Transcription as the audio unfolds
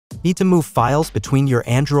Need to move files between your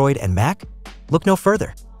Android and Mac? Look no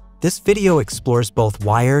further. This video explores both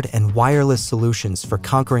wired and wireless solutions for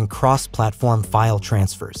conquering cross-platform file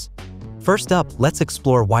transfers. First up, let's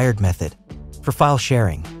explore wired method for file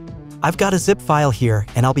sharing. I've got a zip file here,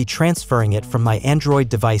 and I'll be transferring it from my Android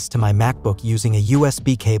device to my MacBook using a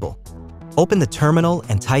USB cable. Open the terminal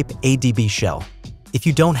and type ADB shell. If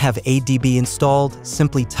you don't have ADB installed,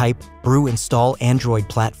 simply type brew install Android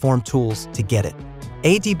platform tools to get it.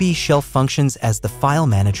 ADB shell functions as the file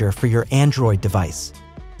manager for your Android device.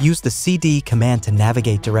 Use the cd command to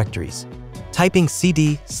navigate directories. Typing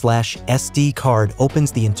cd/sdcard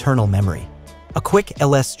opens the internal memory. A quick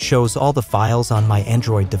ls shows all the files on my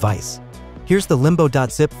Android device. Here's the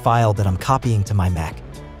limbo.zip file that I'm copying to my Mac.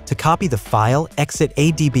 To copy the file, exit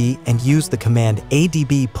ADB and use the command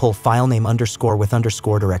ADB pull filename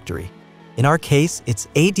 _ directory. In our case, it's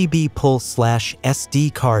ADB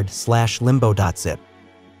pull/sdcard/limbo.zip.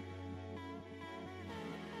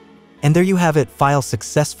 And there you have it, file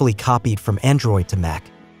successfully copied from Android to Mac.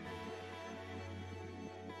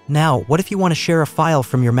 Now, what if you want to share a file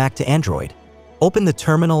from your Mac to Android? Open the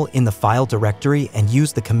terminal in the file directory and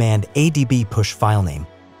use the command ADB push filename.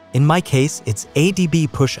 In my case, it's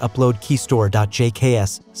ADB push upload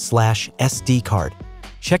keystone.jks/sdcard.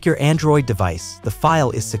 Check your Android device, the file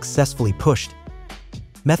is successfully pushed.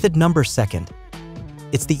 Method number 2.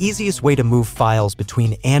 It's the easiest way to move files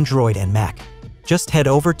between Android and Mac. Just head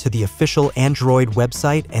over to the official Android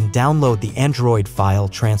website and download the Android file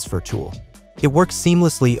transfer tool. It works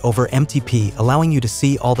seamlessly over MTP, allowing you to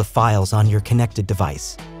see all the files on your connected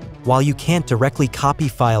device. While you can't directly copy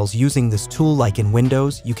files using this tool like in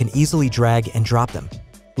Windows, you can easily drag and drop them.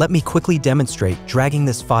 Let me quickly demonstrate dragging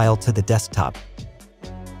this file to the desktop.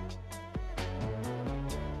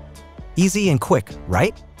 Easy and quick,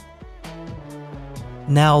 right?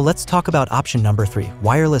 Now let's talk about option number 3,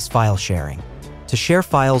 wireless file sharing. To share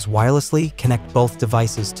files wirelessly, connect both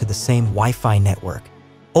devices to the same Wi-Fi network.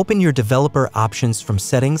 Open your developer options from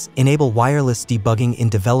settings, enable wireless debugging in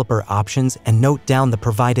developer options, and note down the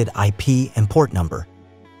provided IP and port number.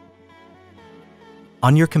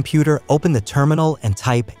 On your computer, open the terminal and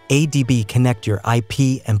type ADB connect your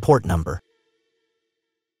IP and port number.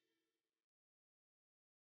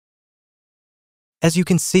 As you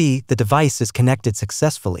can see, the device is connected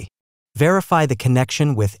successfully. Verify the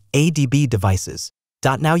connection with ADB devices.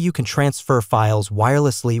 Now you can transfer files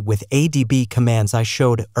wirelessly with ADB commands I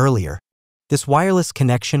showed earlier. This wireless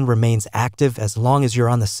connection remains active as long as you're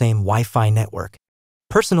on the same Wi-Fi network.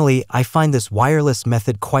 Personally, I find this wireless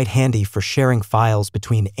method quite handy for sharing files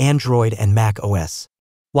between Android and macOS.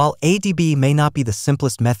 While ADB may not be the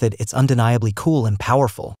simplest method, it's undeniably cool and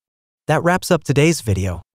powerful. That wraps up today's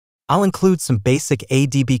video. I'll include some basic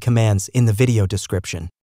ADB commands in the video description.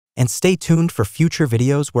 And stay tuned for future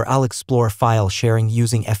videos where I'll explore file sharing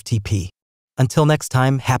using FTP. Until next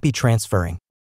time, happy transferring.